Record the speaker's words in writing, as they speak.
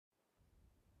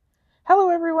Hello,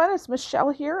 everyone. It's Michelle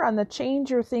here on the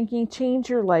Change Your Thinking, Change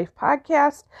Your Life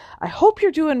podcast. I hope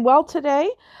you're doing well today.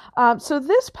 So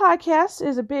this podcast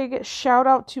is a big shout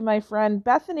out to my friend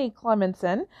Bethany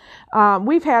Clemenson.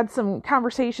 We've had some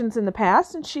conversations in the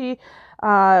past, and we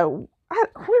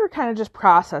were kind of just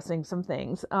processing some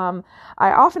things. I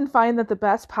often find that the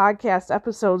best podcast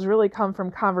episodes really come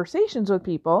from conversations with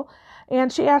people, and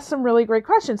she asked some really great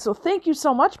questions. So thank you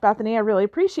so much, Bethany. I really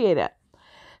appreciate it.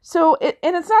 So,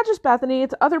 and it's not just Bethany,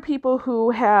 it's other people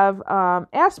who have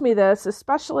asked me this,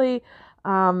 especially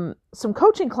some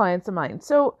coaching clients of mine.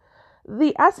 So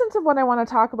the essence of what I want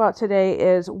to talk about today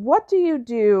is, what do you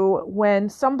do when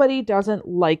somebody doesn't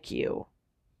like you?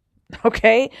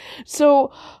 Okay.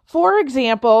 So for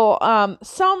example,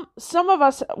 some of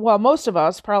us, well, most of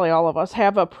us, probably all of us,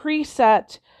 have a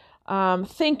preset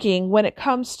thinking when it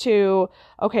comes to,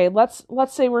 okay, let's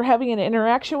say we're having an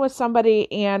interaction with somebody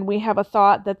and we have a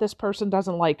thought that this person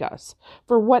doesn't like us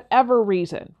for whatever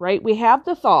reason, right? We have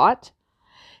the thought,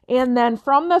 and then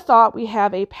from the thought we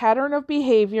have a pattern of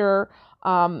behavior,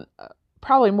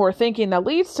 probably more thinking that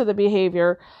leads to the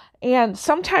behavior. And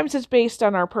sometimes it's based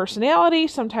on our personality,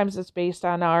 sometimes it's based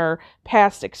on our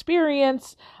past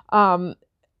experience.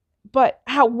 But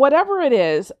whatever it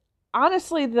is,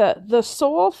 honestly, the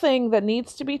sole thing that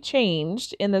needs to be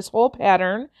changed in this whole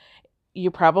pattern, you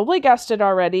probably guessed it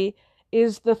already,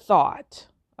 is the thought.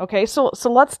 Okay, so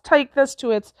let's take this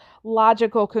to its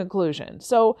logical conclusion.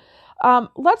 So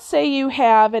let's say you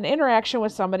have an interaction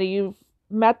with somebody, you've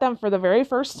met them for the very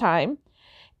first time,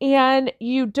 and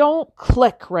you don't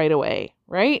click right away,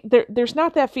 right? There's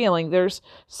not that feeling. There's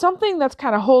something that's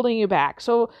kind of holding you back.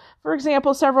 So, for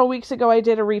example, several weeks ago, I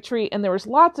did a retreat and there was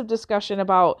lots of discussion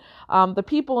about the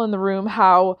people in the room,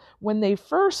 how when they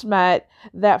first met,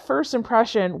 that first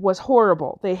impression was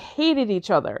horrible. They hated each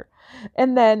other.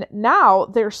 And then now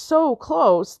they're so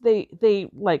close, they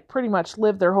like pretty much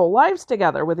live their whole lives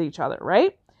together with each other,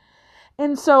 right?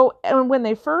 And so, and when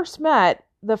they first met,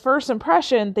 the first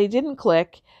impression, they didn't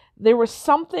click. There was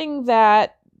something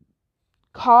that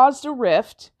caused a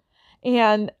rift,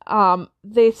 and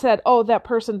they said, oh, that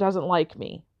person doesn't like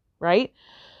me, right?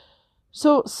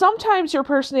 So sometimes your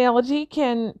personality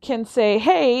can say,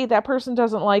 hey, that person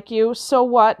doesn't like you, so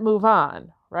what, move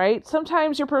on, right?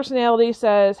 Sometimes your personality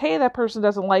says, hey, that person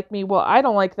doesn't like me, well, I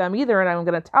don't like them either, and I'm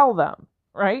going to tell them,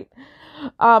 right?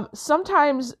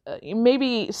 Sometimes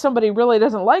maybe somebody really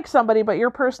doesn't like somebody, but your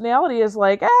personality is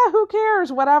like, who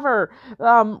cares, whatever,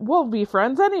 we'll be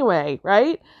friends anyway,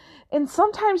 right? And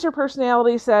sometimes your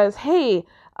personality says, hey,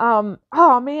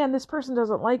 oh man, this person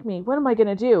doesn't like me, what am I going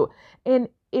to do? And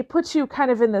it puts you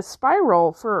kind of in this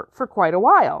spiral for quite a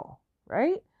while,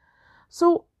 right?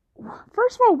 So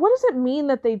first of all, what does it mean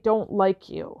that they don't like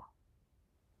you?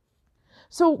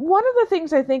 So one of the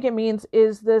things I think it means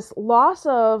is this loss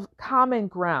of common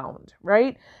ground,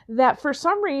 right? That for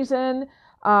some reason,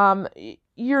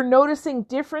 you're noticing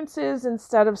differences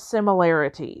instead of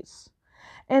similarities.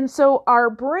 And so our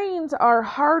brains are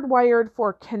hardwired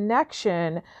for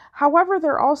connection. However,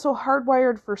 they're also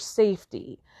hardwired for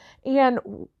safety. And,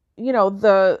 you know,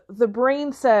 the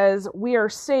brain says we are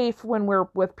safe when we're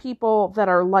with people that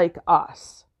are like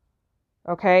us.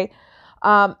 Okay?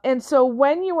 And so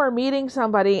when you are meeting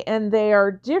somebody and they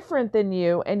are different than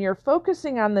you and you're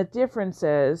focusing on the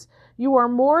differences, you are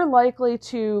more likely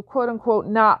to, quote unquote,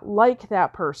 not like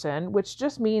that person, which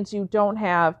just means you don't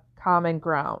have common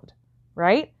ground,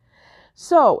 right?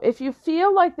 So if you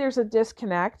feel like there's a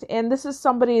disconnect and this is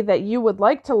somebody that you would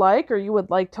like to like, or you would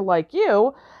like to like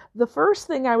you, the first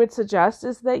thing I would suggest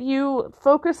is that you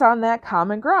focus on that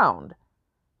common ground,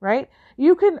 right?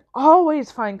 You can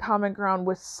always find common ground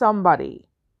with somebody,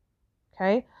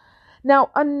 okay?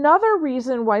 Now, another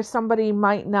reason why somebody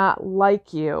might not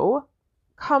like you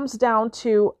comes down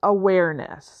to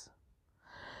awareness.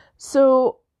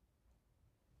 So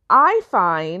I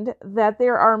find that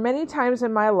there are many times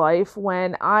in my life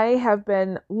when I have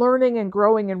been learning and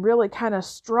growing and really kind of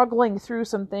struggling through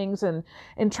some things and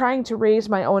trying to raise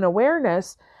my own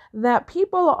awareness, that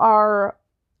people are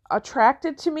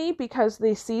attracted to me because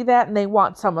they see that and they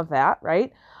want some of that,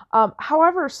 right?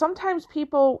 However, sometimes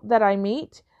people that I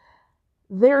meet,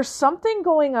 there's something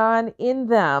going on in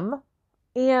them,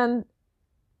 and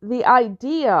the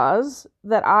ideas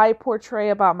that I portray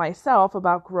about myself,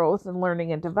 about growth and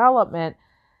learning and development,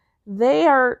 they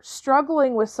are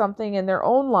struggling with something in their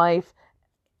own life,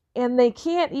 and they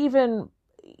can't even,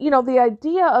 the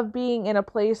idea of being in a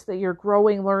place that you're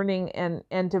growing, learning,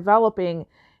 and developing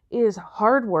is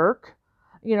hard work.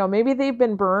 Maybe they've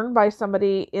been burned by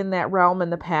somebody in that realm in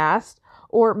the past,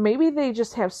 Or maybe they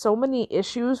just have so many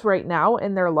issues right now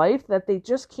in their life that they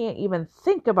just can't even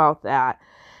think about that.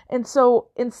 And so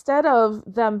instead of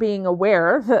them being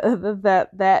aware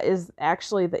that is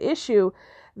actually the issue,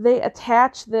 they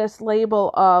attach this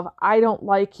label of, I don't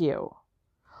like you.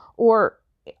 Or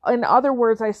in other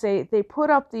words, I say they put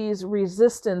up these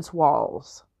resistance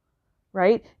walls,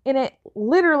 right? And it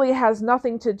literally has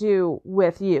nothing to do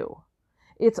with you.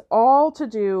 It's all to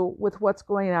do with what's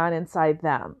going on inside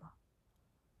them.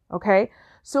 Okay?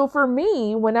 So for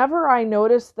me, whenever I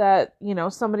notice that,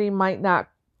 somebody might not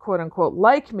quote unquote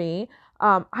like me,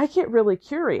 I get really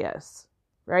curious,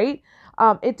 right?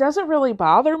 It doesn't really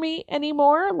bother me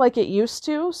anymore like it used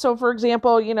to. So for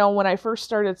example, when I first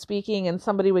started speaking and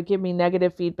somebody would give me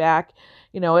negative feedback,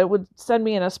 it would send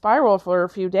me in a spiral for a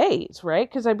few days, right?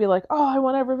 Because I'd be like, oh, I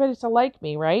want everybody to like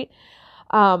me, right?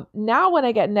 Now when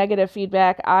I get negative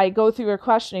feedback, I go through a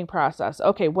questioning process.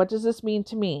 Okay, what does this mean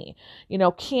to me?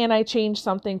 Can I change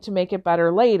something to make it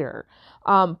better later?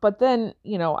 But then,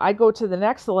 I go to the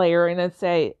next layer and then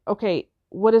say, okay,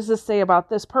 what does this say about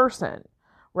this person?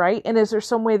 Right? And is there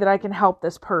some way that I can help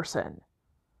this person?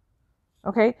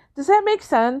 Okay, does that make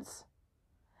sense?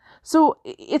 So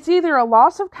it's either a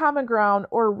loss of common ground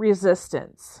or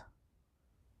resistance.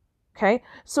 Okay,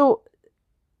 so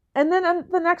and then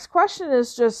the next question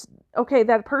is just, okay,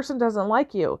 that person doesn't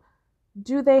like you.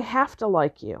 Do they have to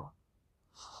like you?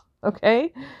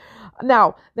 Okay?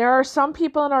 Now, there are some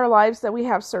people in our lives that we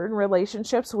have certain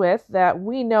relationships with that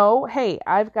we know, hey,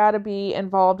 I've got to be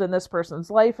involved in this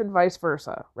person's life and vice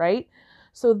versa, right?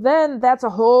 So then that's a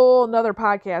whole nother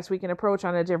podcast we can approach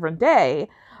on a different day.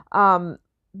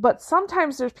 But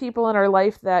sometimes there's people in our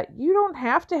life that you don't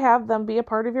have to have them be a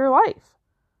part of your life.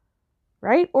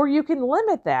 Right? Or you can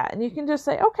limit that and you can just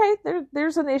say, okay,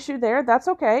 there's an issue there. That's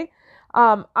okay.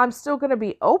 I'm still going to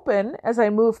be open as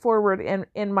I move forward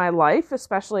in my life,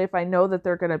 especially if I know that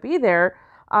they're going to be there.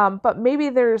 But maybe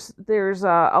there's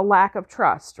a lack of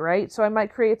trust, right? So I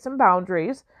might create some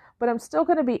boundaries, but I'm still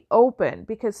going to be open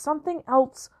because something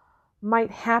else might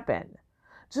happen.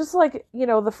 Just like,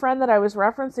 the friend that I was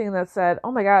referencing that said,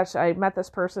 oh my gosh, I met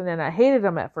this person and I hated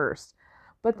them at first.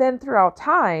 But then throughout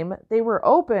time, they were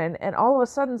open and all of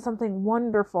a sudden something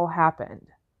wonderful happened.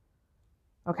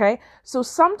 Okay? So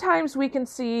sometimes we can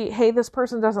see, hey, this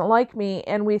person doesn't like me,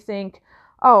 and we think,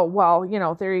 oh, well,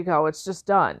 there you go, it's just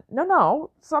done.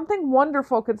 No, something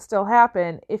wonderful could still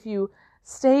happen if you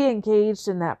stay engaged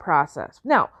in that process.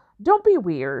 Now, don't be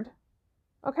weird.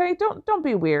 Okay? Don't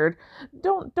be weird.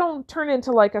 Don't turn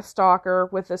into like a stalker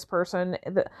with this person.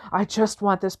 I just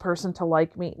want this person to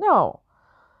like me. No.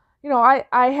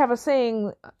 I have a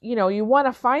saying, you want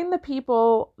to find the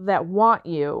people that want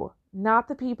you, not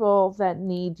the people that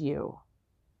need you.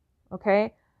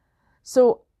 Okay?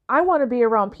 So I want to be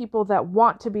around people that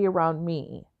want to be around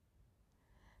me.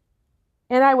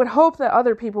 And I would hope that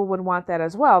other people would want that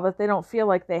as well, that they don't feel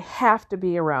like they have to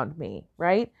be around me,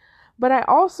 right? But I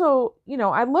also,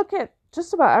 I look at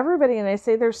just about everybody and I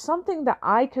say there's something that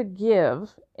I could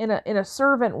give in a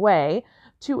servant way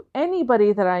to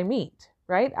anybody that I meet.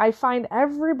 Right? I find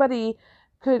everybody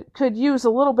could use a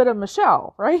little bit of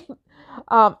Michelle, right?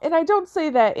 And I don't say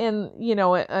that in,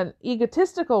 an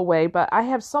egotistical way, but I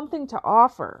have something to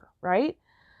offer, right?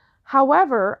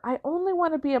 However, I only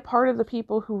want to be a part of the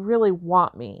people who really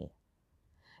want me.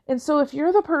 And so if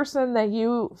you're the person that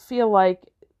you feel like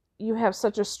you have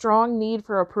such a strong need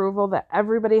for approval that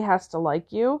everybody has to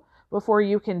like you before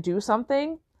you can do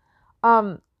something,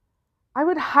 I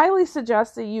would highly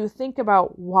suggest that you think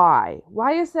about why.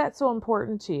 Why is that so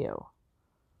important to you?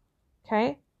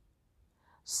 Okay?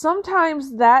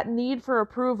 Sometimes that need for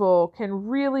approval can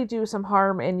really do some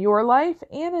harm in your life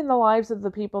and in the lives of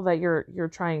the people that you're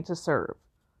trying to serve.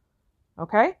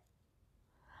 Okay?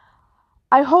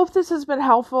 I hope this has been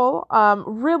helpful.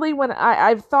 Really, when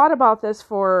I've thought about this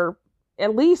for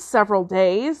at least several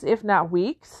days, if not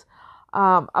weeks,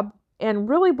 and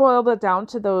really boiled it down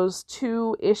to those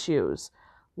two issues: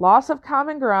 loss of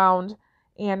common ground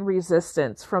and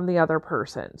resistance from the other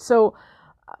person. So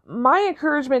my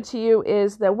encouragement to you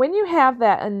is that when you have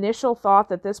that initial thought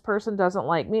that this person doesn't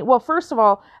like me, well, first of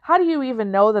all, how do you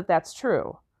even know that that's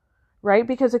true, right?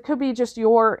 Because it could be just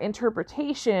your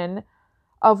interpretation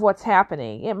of what's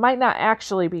happening. It might not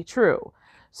actually be true.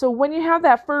 So when you have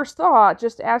that first thought,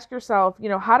 just ask yourself,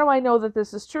 how do I know that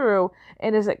this is true?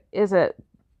 And is it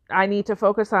I need to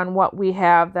focus on what we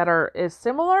have that is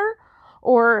similar,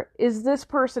 or is this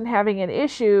person having an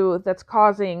issue that's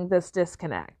causing this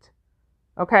disconnect?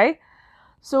 Okay?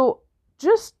 So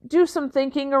just do some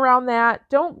thinking around that.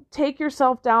 Don't take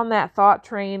yourself down that thought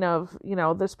train of,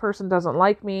 this person doesn't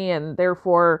like me and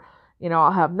therefore,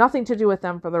 I'll have nothing to do with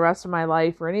them for the rest of my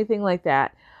life or anything like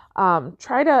that.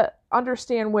 Try to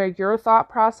understand where your thought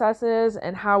process is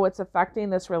and how it's affecting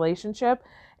this relationship,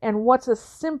 and what's a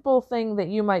simple thing that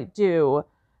you might do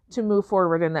to move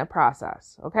forward in that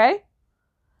process. Okay?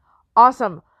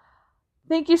 Awesome.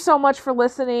 Thank you so much for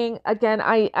listening. Again,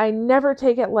 I never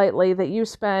take it lightly that you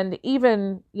spend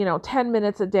even, 10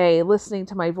 minutes a day listening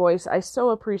to my voice. I so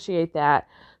appreciate that.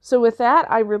 So with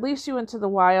that, I release you into the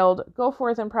wild. Go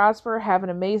forth and prosper. Have an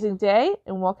amazing day,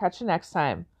 and we'll catch you next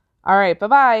time. All right.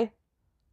 Bye-bye.